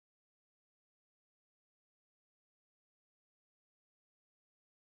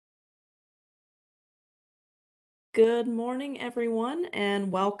Good morning, everyone,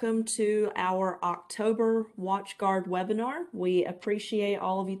 and welcome to our October WatchGuard webinar. We appreciate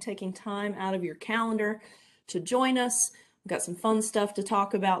all of you taking time out of your calendar to join us. We've got some fun stuff to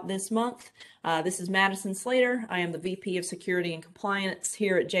talk about this month. This is Madison Slater. I am the VP of Security and Compliance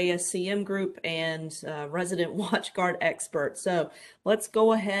here at JSCM Group and resident WatchGuard expert. So let's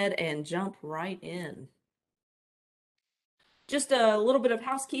go ahead and jump right in. Just a little bit of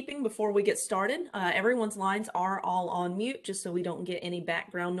housekeeping before we get started. Everyone's lines are all on mute just so we don't get any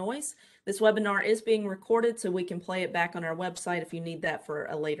background noise. This webinar is being recorded so we can play it back on our website if you need that for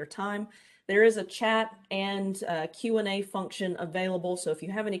a later time. There is a chat and Q&A function available, so if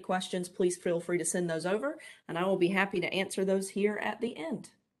you have any questions, please feel free to send those over, and I will be happy to answer those here at the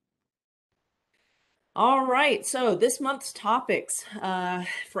end. All right, so this month's topics,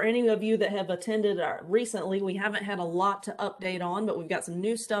 for any of you that have attended recently, we haven't had a lot to update on, but we've got some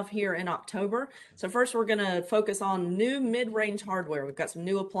new stuff here in October. So first we're gonna focus on new mid-range hardware. We've got some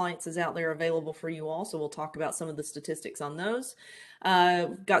new appliances out there available for you all, so we'll talk about some of the statistics on those.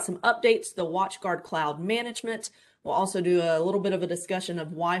 We've got some updates to the WatchGuard Cloud Management. We'll also do a little bit of a discussion of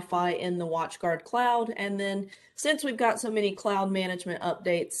Wi-Fi in the WatchGuard Cloud. And then since we've got so many cloud management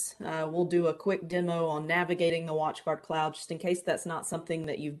updates, we'll do a quick demo on navigating the WatchGuard Cloud, just in case that's not something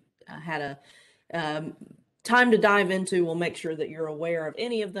that you've had a time to dive into. We'll make sure that you're aware of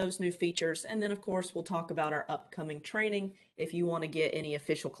any of those new features. And then, of course, we'll talk about our upcoming training if you want to get any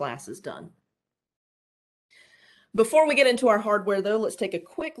official classes done. Before we get into our hardware, though, let's take a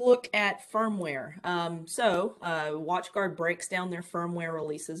quick look at firmware. WatchGuard breaks down their firmware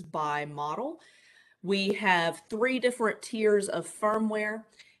releases by model. We have 3 different tiers of firmware,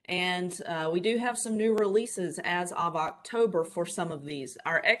 and we do have some new releases as of October for some of these.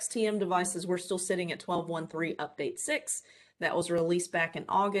 Our XTM devices, we're still sitting at 12.1.3 Update 6. That was released back in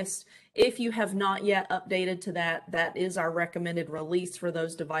August. If you have not yet updated to that, that is our recommended release for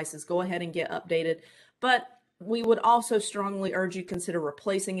those devices. Go ahead and get updated. But we would also strongly urge you consider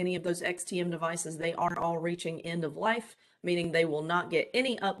replacing any of those XTM devices. They are all reaching end of life, meaning they will not get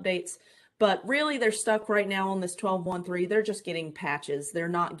any updates. But really, they're stuck right now on this 12.1.3. They're just getting patches. They're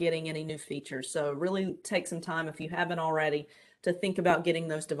not getting any new features. So really take some time, if you haven't already, to think about getting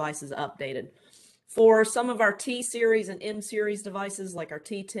those devices updated. For some of our T-Series and M-Series devices, like our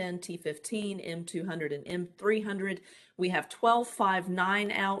T10, T15, M200, and M300, we have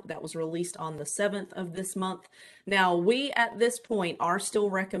 12.5.9 out. That was released on the 7th of this month. Now, we at this point are still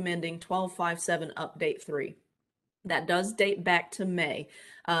recommending 12.5.7 Update 3. That does date back to May.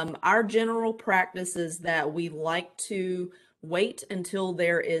 Our general practice is that we like to wait until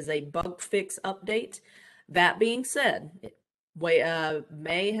there is a bug fix update. That being said,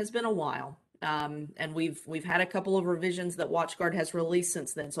 May has been a while. And we've had a couple of revisions that WatchGuard has released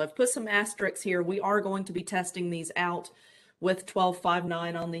since then. So I've put some asterisks here. We are going to be testing these out with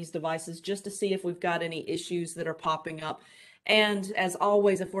 12.5.9 on these devices just to see if we've got any issues that are popping up. And as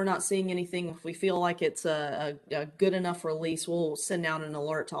always, if we're not seeing anything, if we feel like it's a good enough release, we'll send out an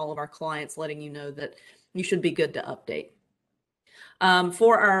alert to all of our clients letting you know that you should be good to update.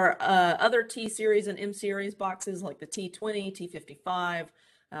 For our other T-Series and M-Series boxes, like the T20, T55,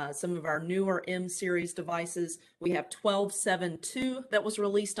 some of our newer M-Series devices, we have 12.7.2 that was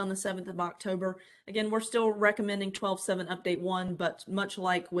released on the 7th of October. Again, we're still recommending 12.7 Update 1, but much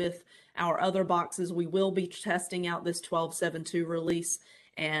like with our other boxes, we will be testing out this 12.7.2 release.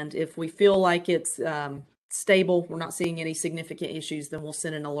 And if we feel like it's stable, we're not seeing any significant issues, then we'll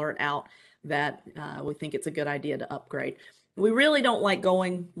send an alert out that we think it's a good idea to upgrade. We really don't like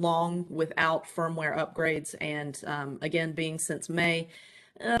going long without firmware upgrades. And again, being since May,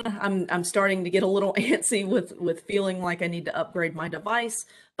 I'm starting to get a little antsy with feeling like I need to upgrade my device,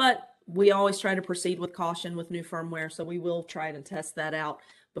 but we always try to proceed with caution with new firmware, so we will try to test that out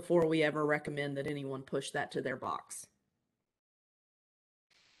before we ever recommend that anyone push that to their box.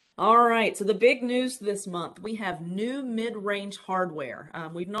 All right, so the big news this month, we have new mid-range hardware.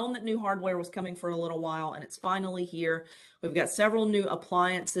 We've known that new hardware was coming for a little while, and it's finally here. We've got several new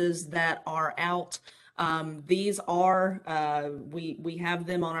appliances that are out. These are, we have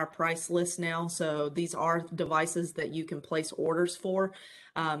them on our price list now, so these are devices that you can place orders for.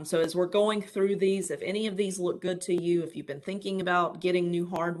 So as we're going through these, if any of these look good to you, if you've been thinking about getting new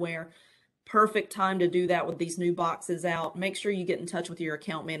hardware, perfect time to do that with these new boxes out. Make sure you get in touch with your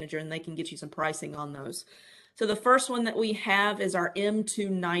account manager and they can get you some pricing on those. So the first one that we have is our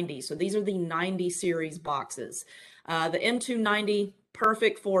M290. So these are the 90 series boxes. The M290,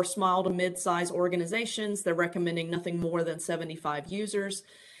 perfect for small to mid-size organizations. They're recommending nothing more than 75 users.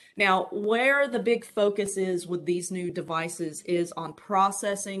 Now, where the big focus is with these new devices is on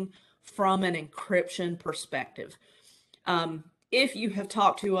processing from an encryption perspective. If you have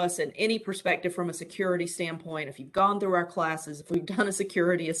talked to us in any perspective from a security standpoint, if you've gone through our classes, if we've done a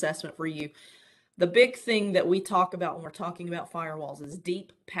security assessment for you, the big thing that we talk about when we're talking about firewalls is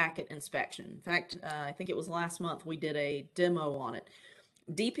deep packet inspection. In fact, I think it was last month we did a demo on it.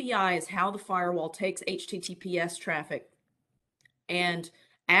 DPI is how the firewall takes HTTPS traffic and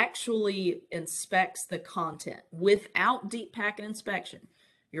actually inspects the content. Without deep packet inspection,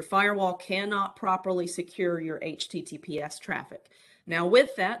 your firewall cannot properly secure your HTTPS traffic. Now,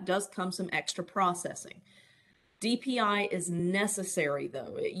 with that does come some extra processing. DPI is necessary,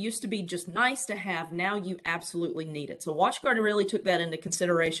 though. It used to be just nice to have. Now you absolutely need it. So WatchGuard really took that into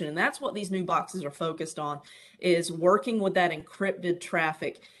consideration, and that's what these new boxes are focused on, is working with that encrypted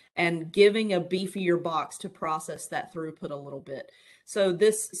traffic and giving a beefier box to process that throughput a little bit. So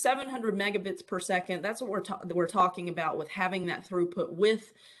this 700 megabits per second, that's what we're talking about with having that throughput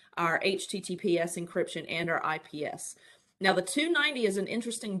with our HTTPS encryption and our IPS. Now the 290 is an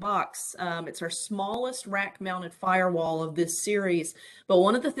interesting box. It's our smallest rack-mounted firewall of this series, but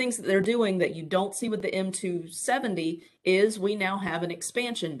one of the things that they're doing that you don't see with the M270 is we now have an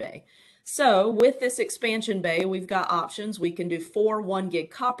expansion bay. So with this expansion bay, we've got options. We can do 4 1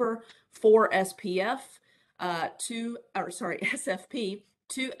 gig copper, 4 SPF, SFP,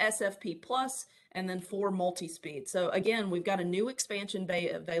 2 SFP plus, and then 4 multi-speed. So again, we've got a new expansion bay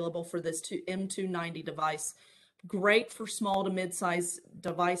available for this M290 device. Great for small to mid-size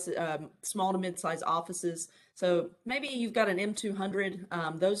devices, small to mid-size offices. So maybe you've got an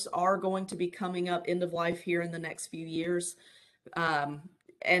M200. Those are going to be coming up end of life here in the next few years.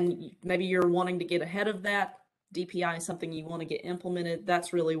 And maybe you're wanting to get ahead of that. DPI is something you want to get implemented.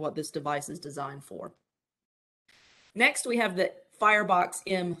 That's really what this device is designed for. Next, we have the Firebox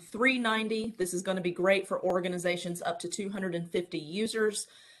M390. This is going to be great for organizations up to 250 users.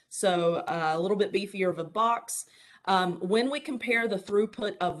 So a little bit beefier of a box. When we compare the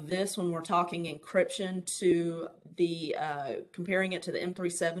throughput of this, when we're talking encryption, to the comparing it to the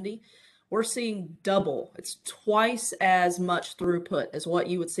M370, we're seeing double. It's twice as much throughput as what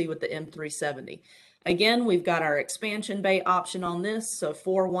you would see with the M370. Again, we've got our expansion bay option on this. So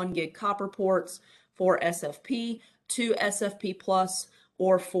 4 1 gig copper ports, 4 SFP, 2 SFP plus,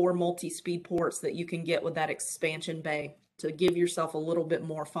 or 4 multi-speed ports that you can get with that expansion bay to give yourself a little bit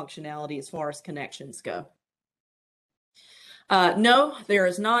more functionality as far as connections go. No, there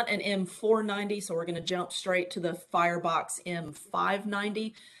is not an M490, so we're going to jump straight to the Firebox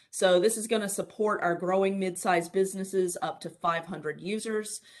M590. So this is going to support our growing mid-sized businesses up to 500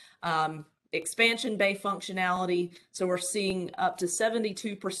 users. Expansion bay functionality, so we're seeing up to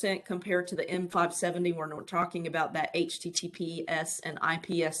 72% compared to the M570 when we're talking about that HTTPS and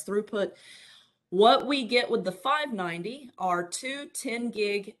IPS throughput. What we get with the 590 are 2 10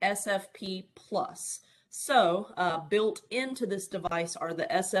 gig SFP plus. So built into this device are the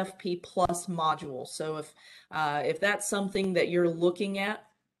SFP plus modules. So if that's something that you're looking at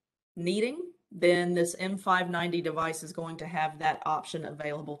needing, then this M590 device is going to have that option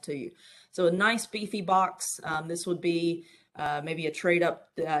available to you. So a nice beefy box. This would be maybe a trade up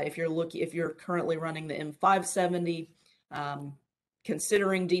if you're currently running the M570.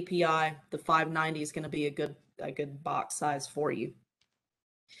 Considering DPI, the 590 is going to be a good box size for you.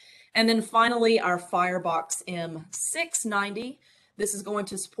 And then finally, our Firebox M690. This is going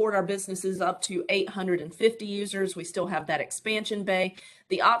to support our businesses up to 850 users. We still have that expansion bay.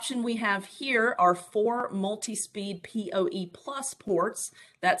 The option we have here are 4 multi-speed PoE plus ports.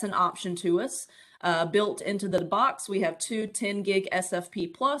 That's an option to us. Built into the box, we have 2 10 gig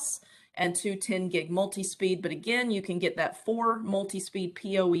SFP plus and 2 10 gig multi-speed. But again, you can get that 4 multi-speed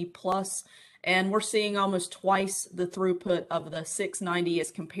PoE plus, and we're seeing almost twice the throughput of the 690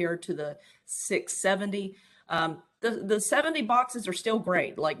 as compared to the 670. The 70 boxes are still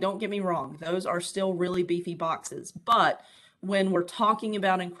great. Like, don't get me wrong, those are still really beefy boxes. But when we're talking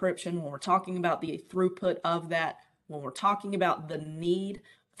about encryption, when we're talking about the throughput of that, when we're talking about the need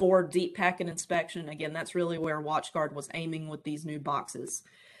for deep packet inspection, again, that's really where WatchGuard was aiming with these new boxes.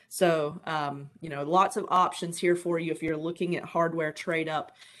 So, you know, lots of options here for you if you're looking at hardware trade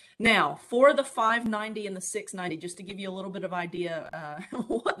up. Now, for the 590 and the 690, just to give you a little bit of idea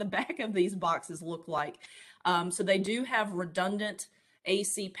what the back of these boxes look like. So they do have redundant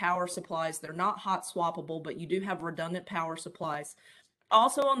AC power supplies. They're not hot swappable, but you do have redundant power supplies.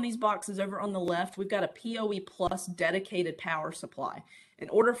 Also on these boxes over on the left, we've got a PoE Plus dedicated power supply. In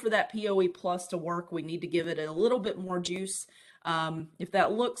order for that PoE Plus to work, we need to give it a little bit more juice. If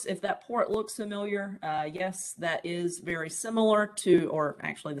that port looks familiar, yes, that is very similar to, or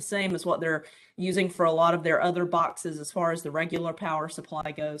actually the same as what they're using for a lot of their other boxes as far as the regular power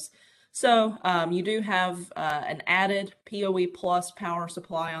supply goes. So you do have an added PoE plus power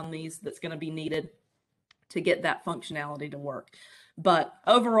supply on these that's going to be needed to get that functionality to work. But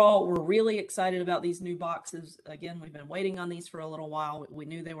overall, we're really excited about these new boxes. Again, we've been waiting on these for a little while. We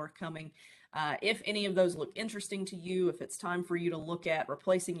knew they were coming. If any of those look interesting to you, if it's time for you to look at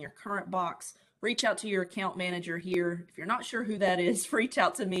replacing your current box, reach out to your account manager here. If you're not sure who that is, reach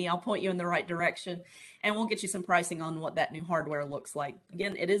out to me. I'll point you in the right direction, and we'll get you some pricing on what that new hardware looks like.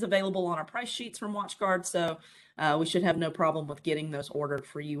 Again, it is available on our price sheets from WatchGuard, so we should have no problem with getting those ordered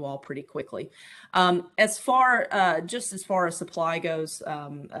for you all pretty quickly. As far as supply goes,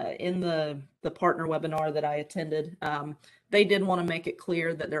 in the partner webinar that I attended, they did want to make it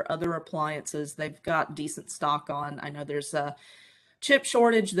clear that their other appliances they've got decent stock on. I know there's a chip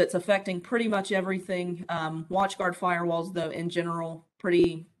shortage that's affecting pretty much everything. WatchGuard firewalls, though, in general,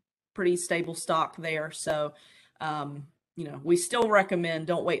 pretty stable stock there. So, you know, we still recommend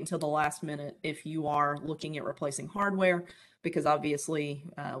don't wait until the last minute if you are looking at replacing hardware, because obviously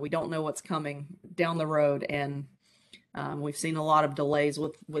we don't know what's coming down the road, and we've seen a lot of delays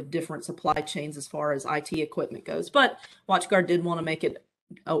with different supply chains as far as IT equipment goes. But WatchGuard did want to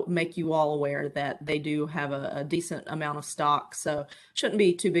make you all aware that they do have a decent amount of stock, so shouldn't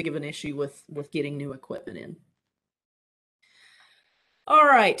be too big of an issue with getting new equipment in. All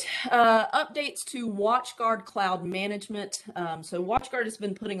right, updates to WatchGuard Cloud Management. So WatchGuard has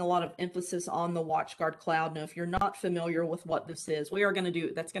been putting a lot of emphasis on the WatchGuard Cloud. Now, if you're not familiar with what this is,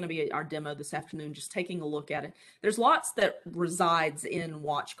 that's going to be our demo this afternoon, just taking a look at it. There's lots that resides in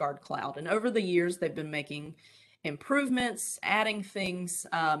WatchGuard Cloud, and over the years, they've been making improvements, adding things.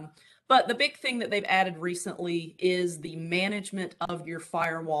 But the big thing that they've added recently is the management of your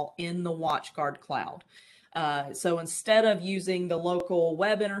firewall in the WatchGuard Cloud. So instead of using the local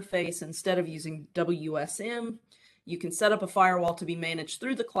web interface, instead of using WSM, you can set up a firewall to be managed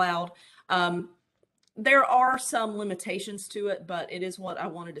through the cloud. There are some limitations to it, but it is what I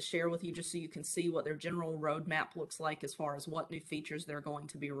wanted to share with you just so you can see what their general roadmap looks like as far as what new features they're going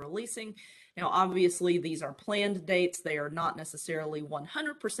to be releasing. Now, obviously, these are planned dates. They are not necessarily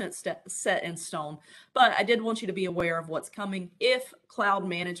 100% set in stone, but I did want you to be aware of what's coming. If cloud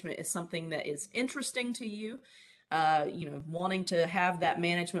management is something that is interesting to you, you know, wanting to have that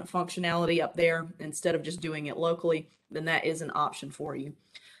management functionality up there instead of just doing it locally, then that is an option for you.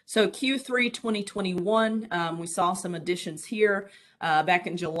 So Q3 2021, we saw some additions here. Back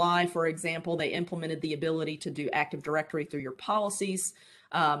in July, for example, they implemented the ability to do Active Directory through your policies,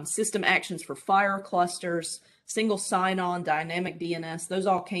 system actions for fire clusters, single sign-on, dynamic DNS. Those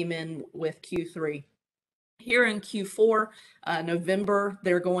all came in with Q3. Here in Q4, November,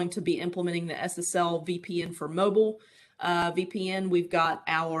 they're going to be implementing the SSL VPN for mobile. VPN, we've got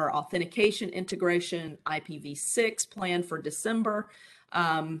our authentication integration, IPv6 planned for December.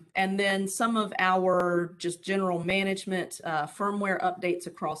 And then some of our just general management firmware updates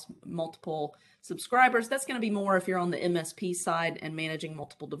across multiple subscribers. That's going to be more if you're on the MSP side and managing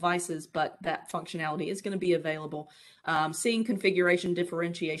multiple devices, but that functionality is going to be available. Seeing configuration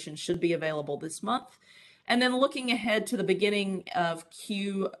differentiation should be available this month. And then looking ahead to the beginning of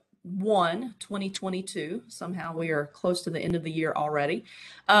Q1 2022, somehow we are close to the end of the year already,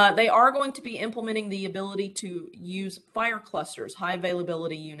 they are going to be implementing the ability to use fire clusters, high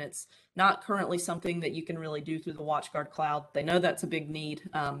availability units, not currently something that you can really do through the WatchGuard Cloud. They know that's a big need,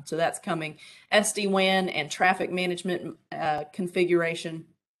 so that's coming. SD-WAN and traffic management configuration.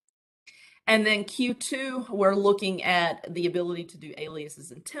 And then Q2, we're looking at the ability to do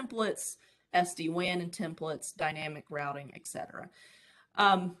aliases and templates, SD-WAN and templates, dynamic routing, etc.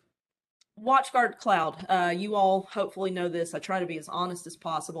 WatchGuard Cloud, you all hopefully know this. I try to be as honest as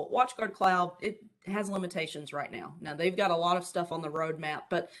possible. WatchGuard Cloud, it has limitations right now. Now, they've got a lot of stuff on the roadmap,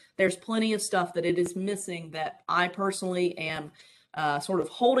 but there's plenty of stuff that it is missing that I personally am sort of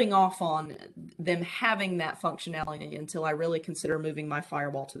holding off on them having that functionality until I really consider moving my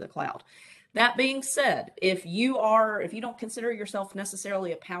firewall to the cloud. That being said, if you don't consider yourself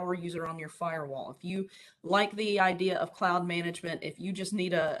necessarily a power user on your firewall, if you like the idea of cloud management, if you just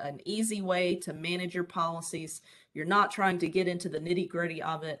need an easy way to manage your policies, you're not trying to get into the nitty-gritty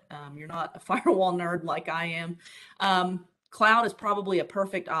of it, you're not a firewall nerd like I am, cloud is probably a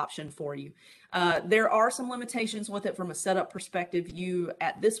perfect option for you. There are some limitations with it from a setup perspective. You,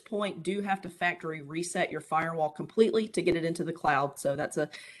 at this point, do have to factory reset your firewall completely to get it into the cloud, so that's a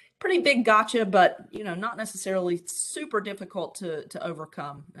pretty big gotcha, but not necessarily super difficult to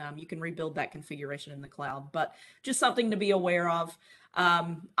overcome. You can rebuild that configuration in the cloud, but just something to be aware of.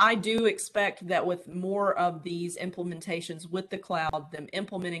 I do expect that with more of these implementations with the cloud, them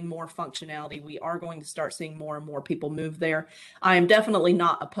implementing more functionality, we are going to start seeing more and more people move there. I am definitely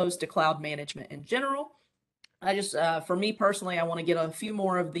not opposed to cloud management in general. I just, for me personally, I want to get a few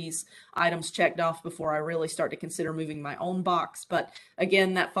more of these items checked off before I really start to consider moving my own box. But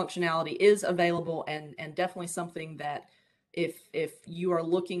again, that functionality is available, and definitely something that if you are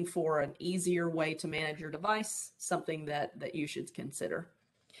looking for an easier way to manage your device, something that you should consider.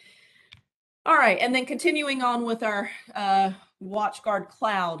 All right, and then continuing on with our WatchGuard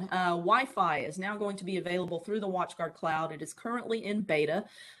Cloud, Wi-Fi is now going to be available through the WatchGuard Cloud. It is currently in beta.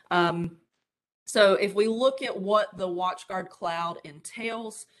 So if we look at what the WatchGuard Cloud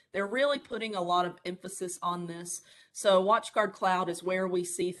entails, they're really putting a lot of emphasis on this. So WatchGuard Cloud is where we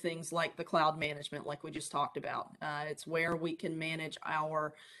see things like the cloud management, like we just talked about. It's where we can manage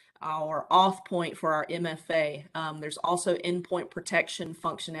our off point for our MFA. There's also endpoint protection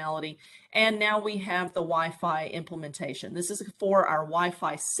functionality. And now we have the Wi-Fi implementation. This is for our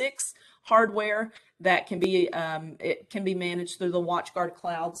Wi-Fi 6 hardware that can be, it can be managed through the WatchGuard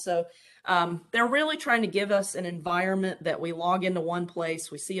Cloud. So they're really trying to give us an environment that we log into one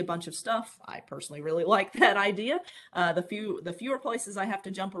place, we see a bunch of stuff. I personally really like that idea. The fewer places I have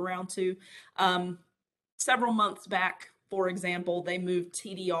to jump around to. Several months back, for example, they moved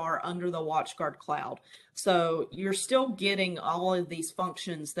TDR under the WatchGuard Cloud. So you're still getting all of these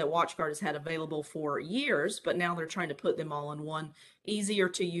functions that WatchGuard has had available for years, but now they're trying to put them all in one easier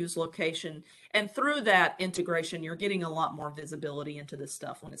to use location. And through that integration, you're getting a lot more visibility into this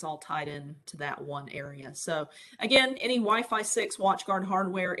stuff when it's all tied in to that one area. So again, any Wi-Fi 6 WatchGuard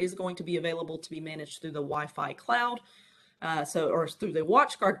hardware is going to be available to be managed through the Wi-Fi cloud. Or through the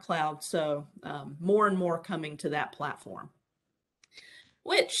WatchGuard Cloud, so more and more coming to that platform.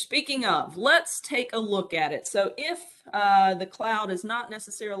 Which, speaking of, let's take a look at it. So if the cloud is not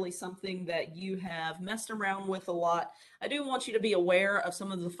necessarily something that you have messed around with a lot, I do want you to be aware of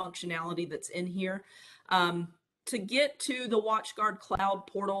some of the functionality that's in here. To get to the WatchGuard Cloud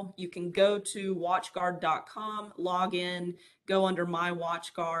portal, you can go to watchguard.com, log in, go under My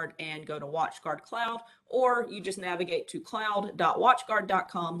WatchGuard, and go to WatchGuard Cloud, or you just navigate to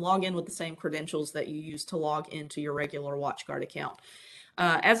cloud.watchguard.com, log in with the same credentials that you use to log into your regular WatchGuard account.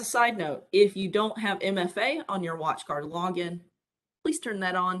 As a side note, if you don't have MFA on your WatchGuard login, please turn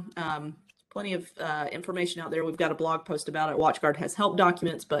that on. Plenty of information out there. We've got a blog post about it. WatchGuard has help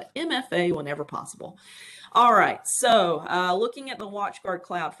documents, but MFA whenever possible. All right, so looking at the WatchGuard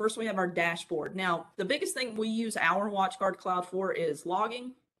Cloud, first we have our dashboard. Now, the biggest thing we use our WatchGuard Cloud for is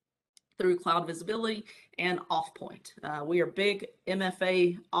logging through cloud visibility and off-point. We are big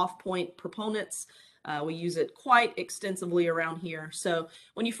MFA off-point proponents. We use it quite extensively around here. So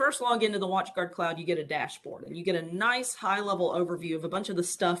when you first log into the WatchGuard Cloud, you get a dashboard and you get a nice high-level overview of a bunch of the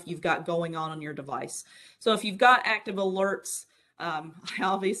stuff you've got going on your device. So if you've got active alerts, I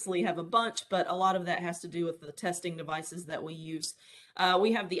obviously have a bunch, but a lot of that has to do with the testing devices that we use.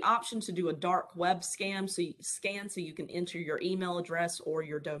 We have the option to do a dark web scan, so you can enter your email address or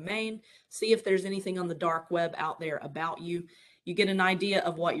your domain, see if there's anything on the dark web out there about you. You get an idea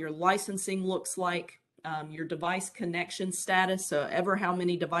of what your licensing looks like, your device connection status, so ever how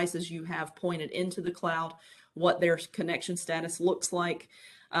many devices you have pointed into the cloud, what their connection status looks like.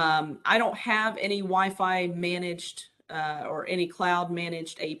 I don't have any Wi-Fi managed or any cloud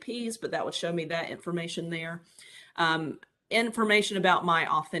managed APs, but that would show me that information there. Information about my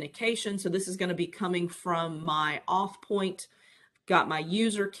authentication. So this is going to be coming from my off point, got my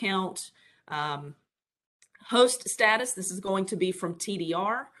user count, host status. This is going to be from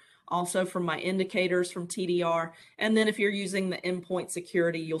TDR, also from my indicators from TDR. And then if you're using the endpoint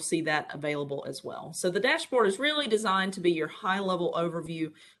security, you'll see that available as well. So the dashboard is really designed to be your high level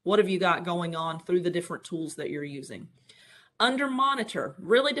overview. What have you got going on through the different tools that you're using? Under monitor,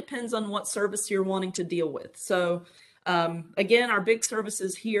 really depends on what service you're wanting to deal with. So again, our big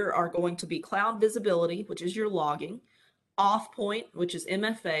services here are going to be cloud visibility, which is your logging, off point, which is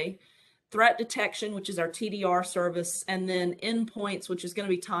MFA, threat detection, which is our TDR service, and then endpoints, which is going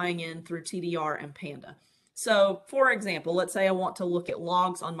to be tying in through TDR and Panda. So for example, let's say I want to look at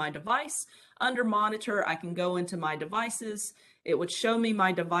logs on my device. Under monitor, I can go into my devices. It would show me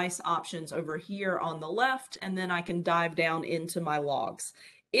my device options over here on the left, and then I can dive down into my logs.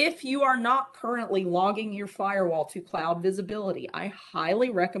 If you are not currently logging your firewall to cloud visibility, I highly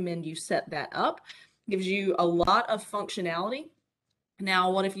recommend you set that up. It gives you a lot of functionality.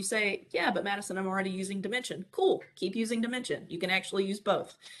 Now, what if you say, yeah, but Madison, I'm already using Dimension. Cool, keep using Dimension. You can actually use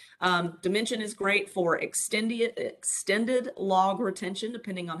both. Dimension is great for extended log retention,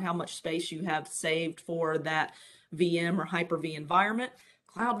 depending on how much space you have saved for that VM or Hyper-V environment.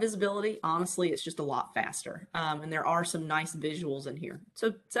 Cloud visibility, honestly, it's just a lot faster. And there are some nice visuals in here.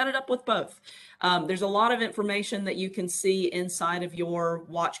 So set it up with both. There's a lot of information that you can see inside of your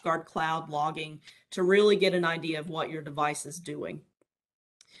WatchGuard Cloud logging to really get an idea of what your device is doing.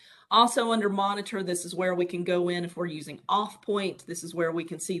 Also under monitor, this is where we can go in if we're using AuthPoint. This is where we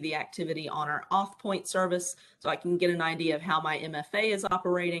can see the activity on our AuthPoint service. So I can get an idea of how my MFA is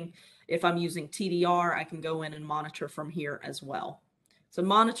operating. If I'm using TDR, I can go in and monitor from here as well. So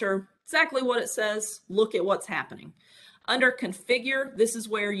monitor exactly what it says, look at what's happening. Under configure, this is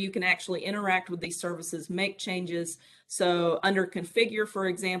where you can actually interact with these services, make changes. So under configure, for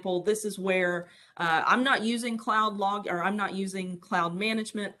example, this is where I'm not using I'm not using cloud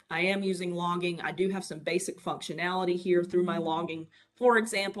management. I am using logging. I do have some basic functionality here through my logging. For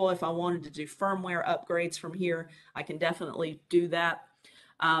example, if I wanted to do firmware upgrades from here, I can definitely do that.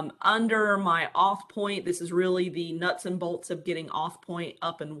 Under my AuthPoint, this is really the nuts and bolts of getting AuthPoint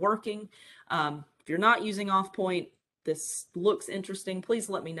up and working. If you're not using AuthPoint, this looks interesting, please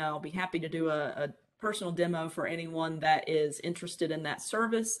let me know. I'll be happy to do a personal demo for anyone that is interested in that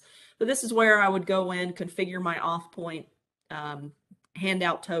service. But this is where I would go in, configure my AuthPoint, hand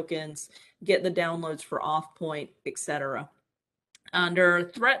out tokens, get the downloads for AuthPoint, etc. Under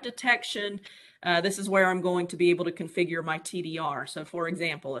threat detection, this is where I'm going to be able to configure my TDR. So for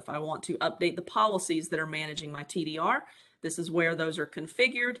example, if I want to update the policies that are managing my TDR, this is where those are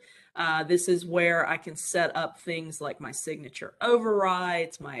configured. This is where I can set up things like my signature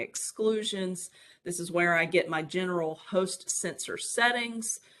overrides, my exclusions. This is where I get my general host sensor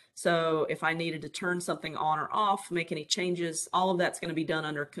settings. So if I needed to turn something on or off, make any changes, all of that's going to be done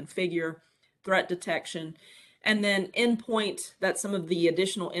under configure, threat detection. And then endpoint, that's some of the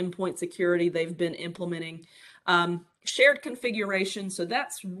additional endpoint security they've been implementing. Shared configuration, so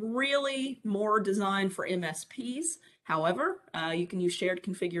that's really more designed for MSPs. However, you can use shared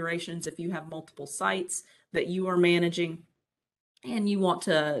configurations if you have multiple sites that you are managing and you want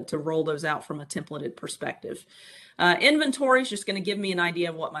to roll those out from a templated perspective. Inventory is just going to give me an idea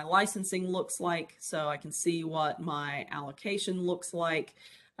of what my licensing looks like, so I can see what my allocation looks like.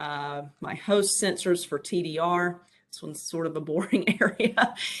 My host sensors for TDR. This one's sort of a boring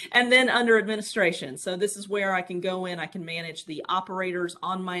area. And then under administration. So this is where I can go in, I can manage the operators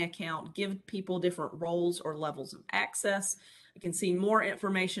on my account, give people different roles or levels of access. I can see more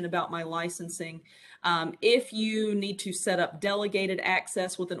information about my licensing. If you need to set up delegated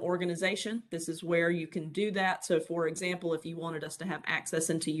access with an organization, this is where you can do that. So for example, if you wanted us to have access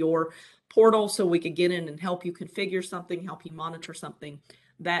into your portal so we could get in and help you configure something, help you monitor something,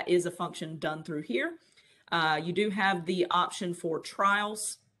 that is a function done through here. You do have the option for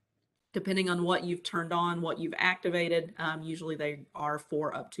trials, depending on what you've turned on, what you've activated. Usually they are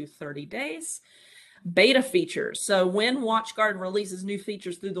for up to 30 days. Beta features. So when WatchGuard releases new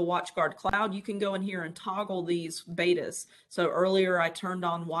features through the WatchGuard Cloud, you can go in here and toggle these betas. So earlier I turned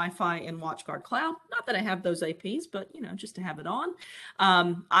on Wi-Fi in WatchGuard Cloud. Not that I have those APs, but just to have it on.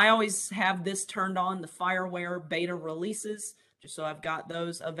 I always have this turned on, the FireWare beta releases, just so I've got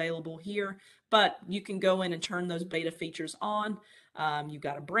those available here. But you can go in and turn those beta features on. You've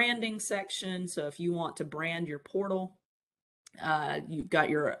got a branding section. So if you want to brand your portal, you've got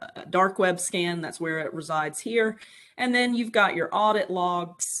your dark web scan, that's where it resides here. And then you've got your audit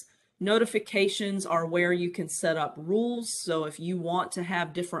logs. Notifications are where you can set up rules. So if you want to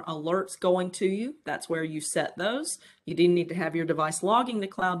have different alerts going to you, that's where you set those. You do need to have your device logging the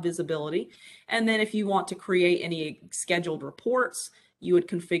cloud visibility. And then if you want to create any scheduled reports, you would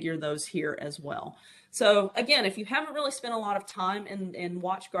configure those here as well. So again, if you haven't really spent a lot of time in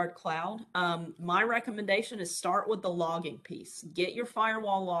WatchGuard Cloud, my recommendation is start with the logging piece. Get your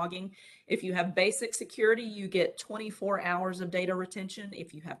firewall logging. If you have basic security, you get 24 hours of data retention.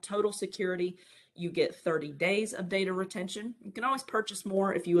 If you have total security, you get 30 days of data retention. You can always purchase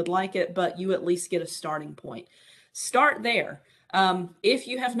more if you would like it, but you at least get a starting point. Start there. If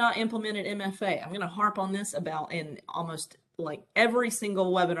you have not implemented MFA, I'm going to harp on this about in almost like every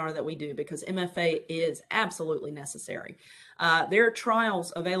single webinar that we do, because MFA is absolutely necessary. There are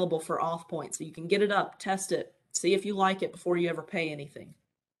trials available for AuthPoint, so you can get it up, test it, see if you like it before you ever pay anything.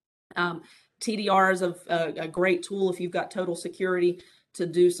 TDR is a great tool if you've got total security to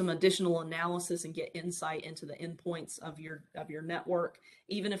do some additional analysis and get insight into the endpoints of your network,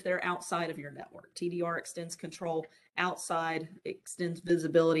 even if they're outside of your network. TDR extends control outside, extends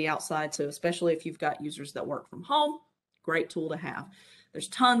visibility outside, so especially if you've got users that work from home, great tool to have. There's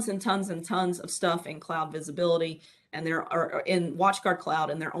tons and tons and tons of stuff in cloud visibility, and there are in WatchGuard Cloud,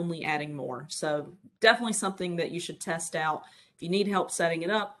 and they're only adding more. So definitely something that you should test out. If you need help setting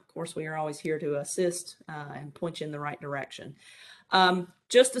it up, Of course, we are always here to assist and point you in the right direction.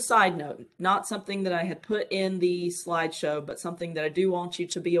 Just a side note, not something that I had put in the slideshow, but something that I do want you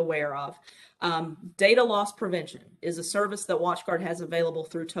to be aware of. Data loss prevention is a service that WatchGuard has available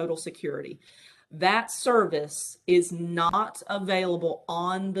through Total Security. That service is not available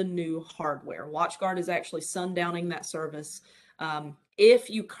on the new hardware. WatchGuard is actually sundowning that service. If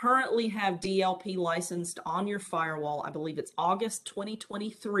you currently have DLP licensed on your firewall, I believe it's August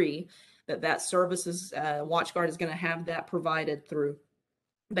 2023 that service is, WatchGuard is going to have that provided through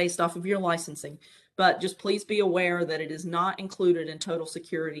based off of your licensing. But just please be aware that it is not included in Total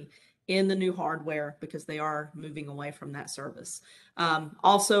Security in the new hardware because they are moving away from that service.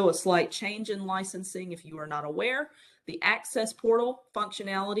 Also, a slight change in licensing, if you are not aware, the Access Portal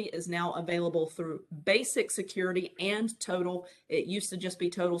functionality is now available through Basic Security and Total. It used to just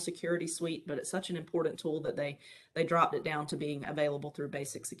be Total Security Suite, but it's such an important tool that they dropped it down to being available through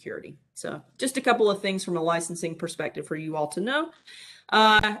Basic Security. So just a couple of things from a licensing perspective for you all to know.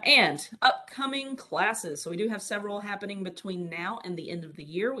 And upcoming classes. So we do have several happening between now and the end of the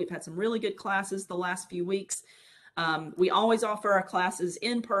year. We've had some really good classes the last few weeks. We always offer our classes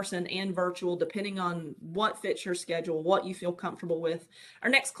in person and virtual, depending on what fits your schedule, what you feel comfortable with. Our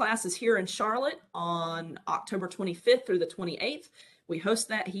next class is here in Charlotte on October 25th through the 28th. We host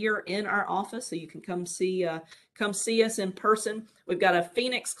that here in our office, so you can come see us in person. We've got a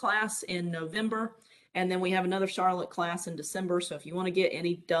Phoenix class in November, and then we have another Charlotte class in December. So if you want to get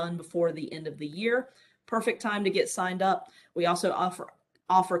any done before the end of the year, perfect time to get signed up. We also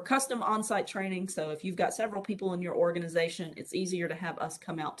offer custom on-site training. So if you've got several people in your organization, it's easier to have us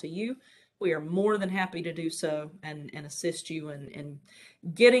come out to you. We are more than happy to do so and assist you in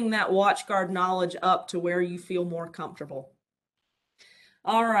getting that WatchGuard knowledge up to where you feel more comfortable.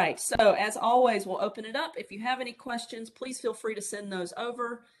 All right, so as always, we'll open it up. If you have any questions, please feel free to send those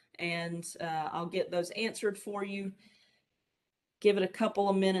over, and I'll get those answered for you. Give it a couple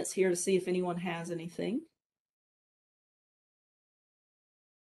of minutes here to see if anyone has anything.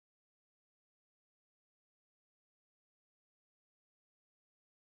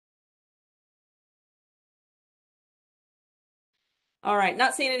 All right,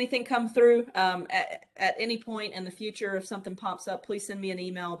 not seeing anything come through. At any point in the future, if something pops up, please send me an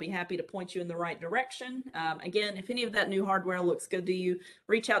email. I'll be happy to point you in the right direction. Again, if any of that new hardware looks good to you,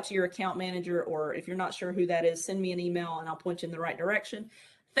 reach out to your account manager, or if you're not sure who that is, send me an email and I'll point you in the right direction.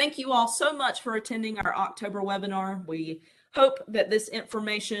 Thank you all so much for attending our October webinar. We hope that this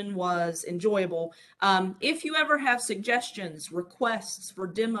information was enjoyable. If you ever have suggestions, requests for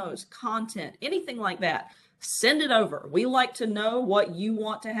demos, content, anything like that, send it over. We like to know what you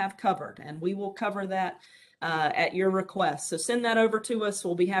want to have covered, and we will cover that at your request. So send that over to us.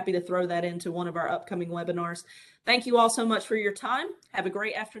 We'll be happy to throw that into one of our upcoming webinars. Thank you all so much for your time. Have a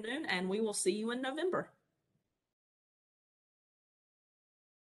great afternoon, and we will see you in November.